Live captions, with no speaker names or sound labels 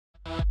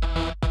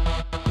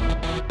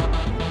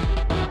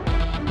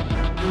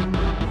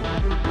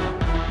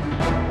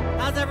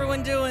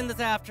everyone doing this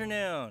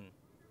afternoon?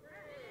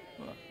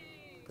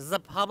 This is a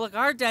public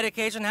art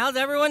dedication. How's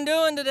everyone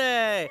doing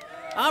today?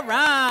 All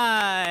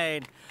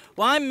right.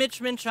 Well, I'm Mitch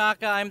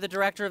Menchaca. I'm the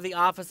director of the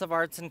Office of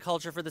Arts and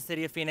Culture for the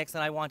City of Phoenix,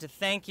 and I want to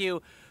thank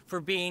you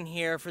for being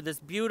here for this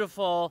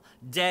beautiful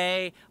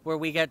day where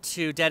we get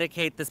to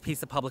dedicate this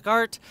piece of public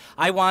art.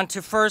 I want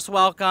to first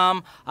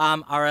welcome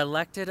our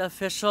elected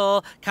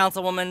official,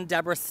 Councilwoman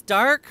Deborah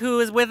Stark, who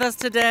is with us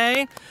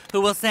today, who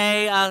will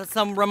say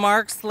some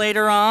remarks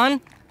later on.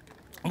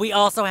 We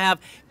also have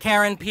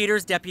Karen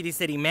Peters, Deputy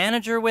City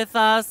Manager, with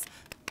us.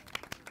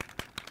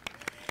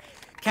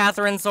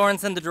 Catherine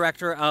Sorensen, the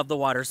Director of the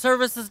Water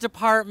Services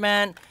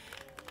Department.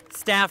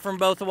 Staff from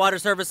both the Water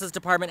Services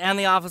Department and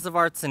the Office of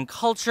Arts and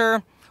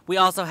Culture. We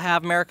also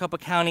have Maricopa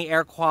County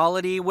Air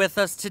Quality with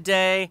us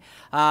today.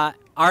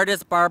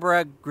 Artist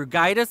Babara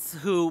Grygutis,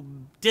 who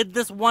did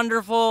this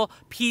wonderful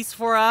piece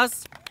for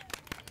us.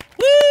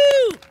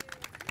 Woo!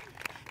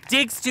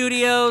 Dig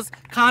Studios,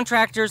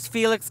 contractors,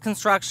 Felix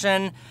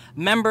Construction,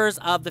 members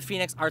of the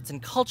Phoenix Arts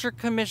and Culture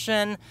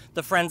Commission,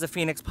 the Friends of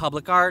Phoenix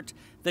Public Art,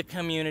 the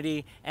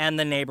community, and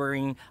the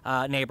neighboring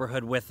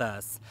neighborhood with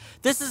us.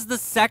 This is the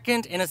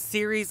second in a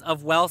series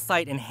of well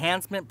site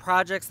enhancement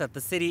projects that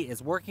the city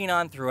is working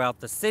on throughout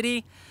the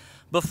city.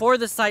 Before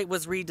the site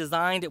was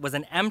redesigned, it was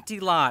an empty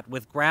lot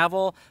with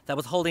gravel that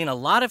was holding a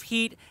lot of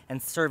heat and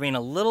serving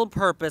a little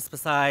purpose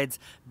besides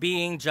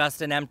being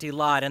just an empty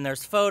lot. And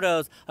there's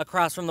photos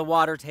across from the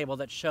water table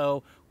that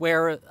show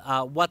where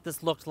what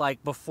this looked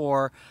like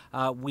before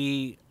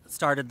we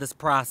started this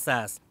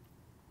process.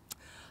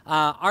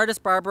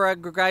 Artist Babara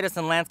Grygutis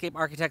and landscape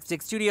architect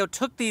Dig Studio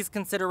took these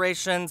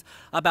considerations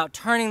about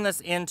turning this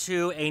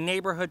into a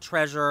neighborhood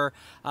treasure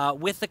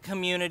with the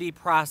community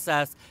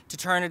process to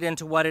turn it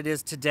into what it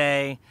is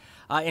today,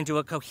 into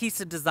a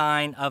cohesive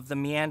design of the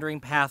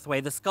meandering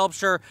pathway. The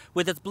sculpture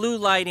with its blue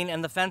lighting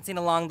and the fencing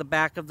along the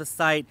back of the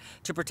site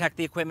to protect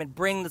the equipment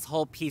bring this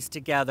whole piece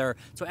together.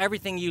 So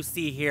everything you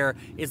see here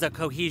is a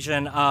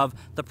cohesion of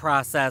the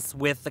process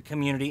with the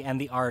community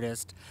and the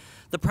artist.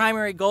 The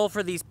primary goal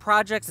for these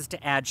projects is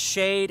to add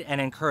shade and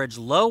encourage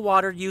low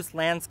water use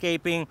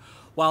landscaping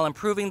while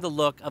improving the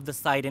look of the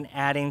site and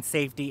adding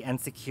safety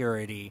and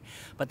security.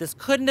 But this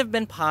couldn't have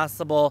been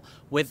possible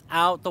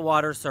without the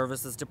Water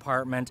Services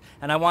Department,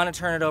 and I want to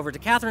turn it over to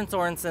Catherine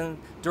Sorensen,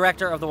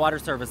 Director of the Water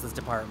Services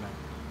Department.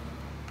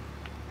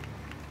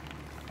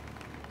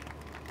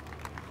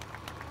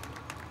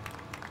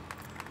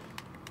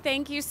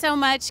 Thank you so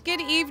much.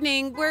 Good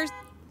evening.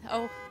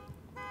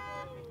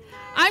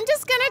 I'm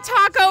just going to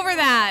talk over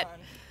that.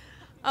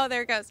 Oh,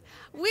 there it goes.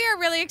 We are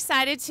really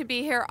excited to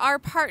be here. Our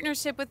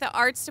partnership with the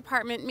Arts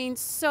Department means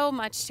so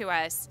much to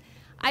us.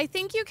 I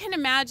think you can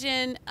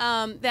imagine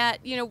that,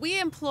 we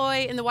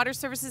employ in the Water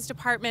Services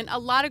Department a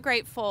lot of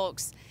great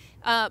folks,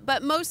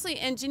 but mostly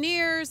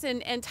engineers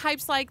and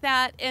types like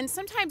that. And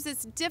sometimes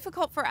it's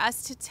difficult for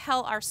us to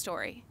tell our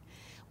story.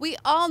 We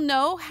all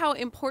know how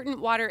important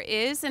water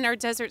is in our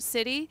desert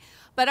city,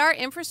 but our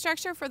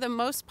infrastructure, for the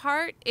most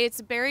part,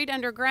 it's buried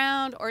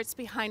underground or it's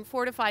behind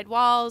fortified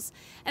walls,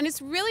 and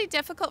it's really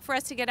difficult for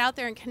us to get out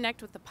there and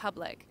connect with the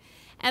public.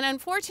 And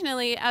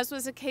unfortunately, as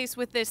was the case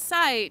with this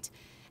site,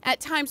 at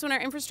times when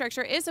our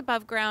infrastructure is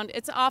above ground,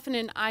 it's often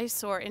an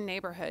eyesore in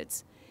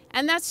neighborhoods,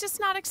 and that's just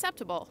not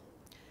acceptable.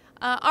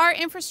 Our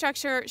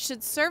infrastructure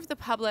should serve the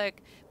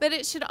public, but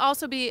it should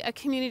also be a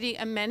community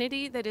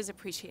amenity that is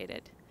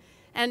appreciated.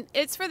 And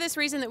it's for this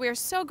reason that we are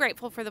so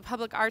grateful for the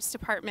Public Arts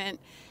Department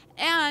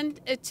and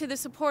to the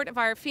support of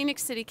our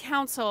Phoenix City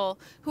Council,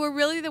 who are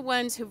really the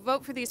ones who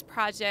vote for these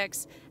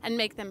projects and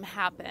make them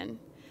happen.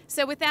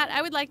 So with that,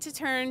 I would like to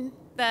turn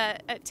the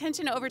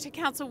attention over to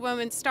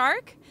Councilwoman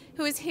Stark,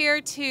 who is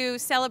here to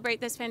celebrate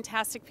this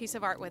fantastic piece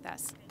of art with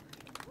us.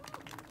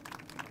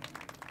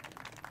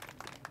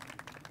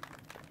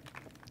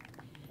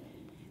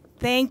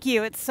 Thank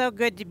you. It's so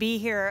good to be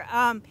here.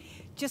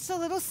 Just a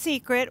little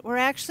secret, we're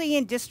actually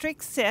in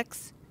District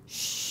 6.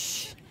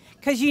 Shh,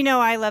 because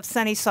I love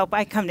Sunny Slope.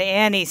 I come to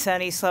any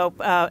Sunny Slope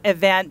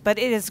event, but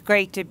it is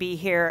great to be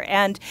here.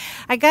 And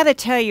I got to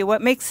tell you,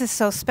 what makes this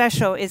so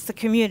special is the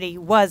community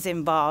was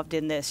involved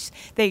in this.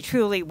 They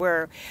truly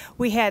were.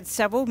 We had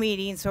several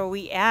meetings where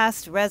we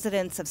asked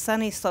residents of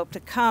Sunny Slope to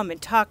come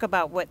and talk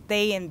about what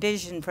they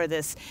envisioned for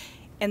this.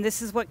 And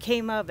this is what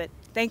came of it,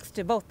 thanks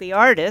to both the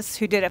artists,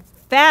 who did a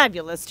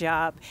fabulous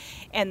job,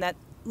 and that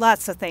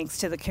lots of thanks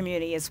to the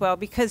community as well,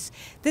 because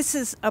this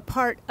is a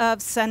part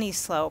of Sunny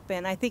Slope,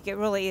 and I think it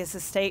really is a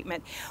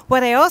statement.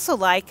 What I also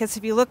like is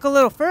if you look a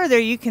little further,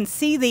 you can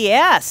see the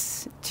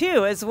S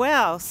too as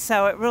well,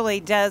 so it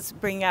really does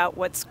bring out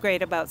what's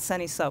great about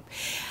Sunny Slope.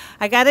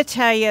 I got to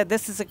tell you,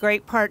 this is a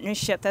great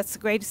partnership. That's the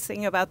greatest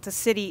thing about the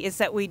city, is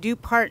that we do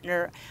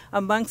partner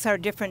amongst our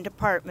different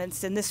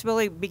departments, and this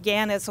really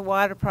began as a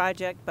water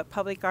project, but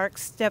Public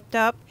Arts stepped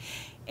up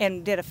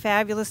and did a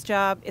fabulous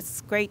job. It's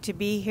great to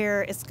be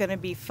here. It's going to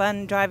be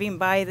fun driving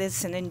by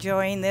this and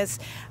enjoying this.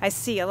 I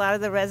see a lot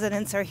of the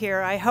residents are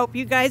here. I hope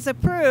you guys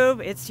approve.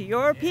 It's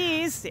your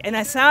piece. And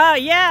I saw,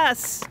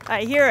 yes,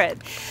 I hear it.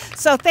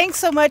 So thanks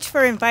so much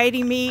for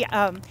inviting me.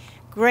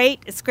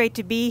 great. It's great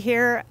to be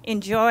here.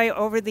 Enjoy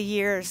over the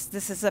years.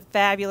 This is a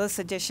fabulous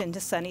addition to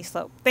Sunny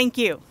Slope. Thank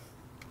you.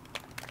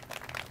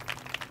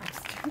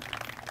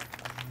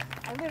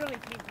 I literally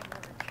came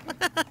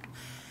from work.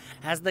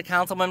 As the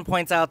councilman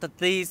points out, that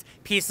these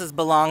pieces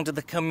belong to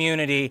the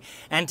community,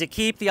 and to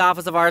keep the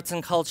Office of Arts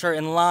and Culture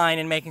in line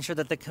and making sure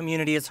that the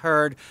community is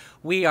heard,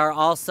 we are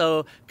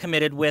also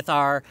committed with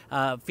our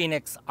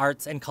Phoenix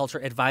Arts and Culture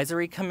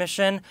Advisory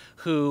Commission,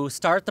 who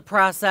start the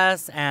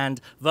process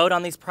and vote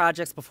on these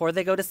projects before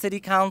they go to City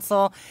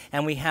Council.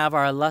 And we have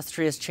our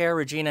illustrious chair,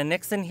 Regina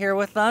Nixon, here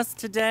with us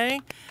today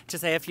to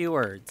say a few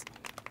words.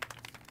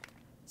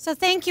 So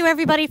thank you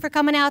everybody for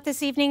coming out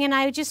this evening, and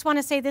I just want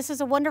to say this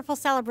is a wonderful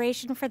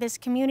celebration for this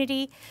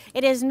community.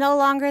 It is no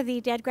longer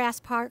the Dead Grass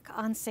Park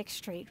on 6th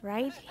Street,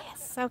 right?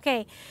 Yes,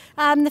 okay.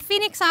 The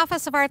Phoenix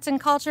Office of Arts and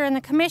Culture and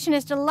the Commission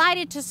is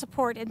delighted to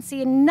support and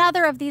see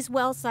another of these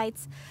well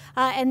sites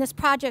and this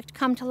project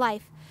come to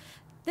life.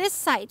 This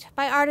site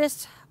by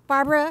artist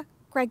Babara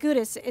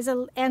Grygutis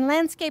and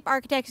landscape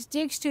architect's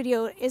dig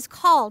studio is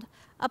called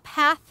A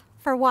Path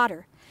for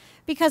Water,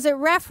 because it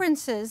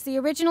references the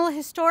original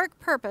historic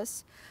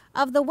purpose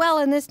of the well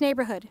in this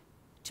neighborhood,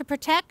 to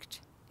protect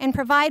and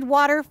provide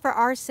water for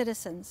our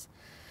citizens.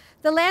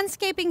 The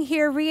landscaping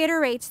here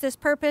reiterates this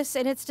purpose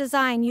in its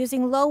design,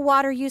 using low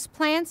water use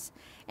plants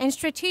and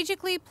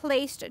strategically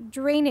placed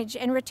drainage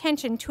and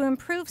retention to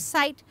improve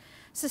site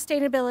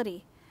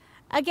sustainability.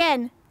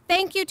 Again,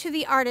 thank you to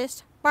the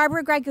artist,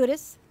 Babara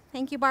Grygutis,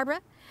 thank you,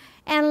 Barbara,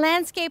 and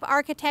landscape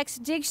architects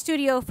Dig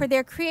Studio for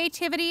their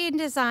creativity and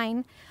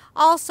design.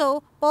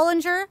 Also,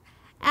 Bollinger,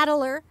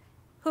 Adler,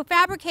 who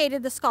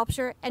fabricated the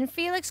sculpture, and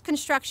Felix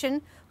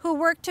Construction, who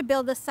worked to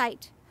build the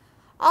site.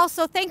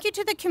 Also, thank you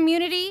to the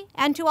community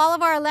and to all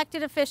of our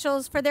elected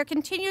officials for their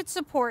continued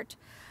support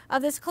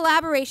of this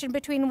collaboration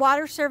between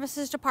Water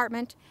Services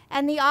Department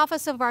and the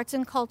Office of Arts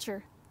and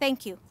Culture.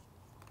 Thank you.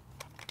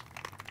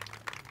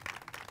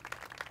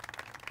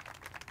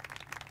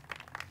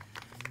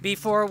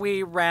 Before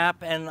we wrap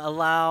and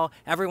allow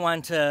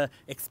everyone to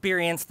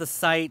experience the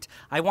site,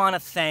 I want to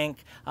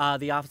thank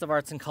the Office of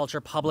Arts and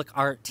Culture Public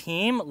Art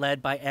team,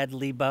 led by Ed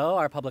Lebo,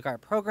 our Public Art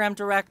Program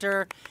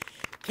Director,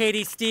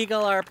 Katie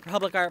Stiegel, our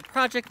Public Art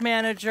Project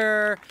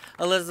Manager,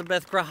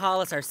 Elizabeth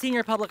Grahalis, our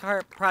Senior Public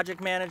Art Project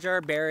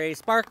Manager, Barry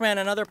Sparkman,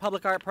 another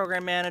Public Art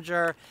Program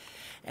Manager,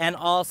 and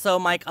also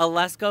Mike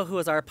Olesko, who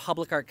is our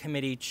Public Art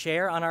Committee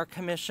Chair on our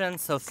commission,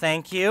 so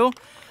thank you.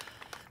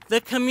 The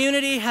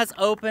community has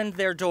opened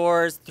their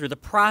doors through the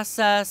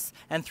process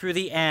and through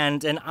the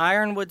end, and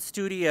Ironwood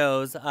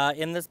Studios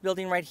in this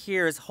building right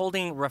here is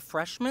holding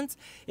refreshments.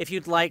 If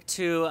you'd like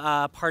to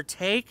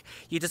partake,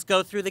 you just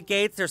go through the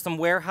gates. There's some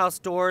warehouse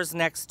doors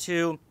next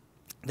to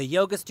the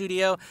yoga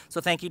studio, so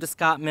thank you to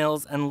Scott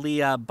Mills and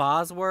Leah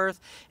Bosworth.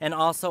 And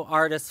also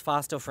artist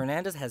Fausto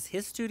Fernandez has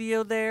his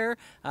studio there,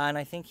 and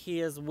I think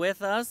he is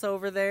with us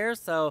over there,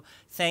 so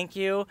thank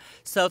you.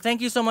 So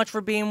thank you so much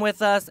for being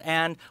with us,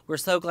 and we're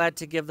so glad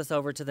to give this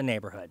over to the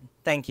neighborhood.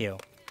 Thank you.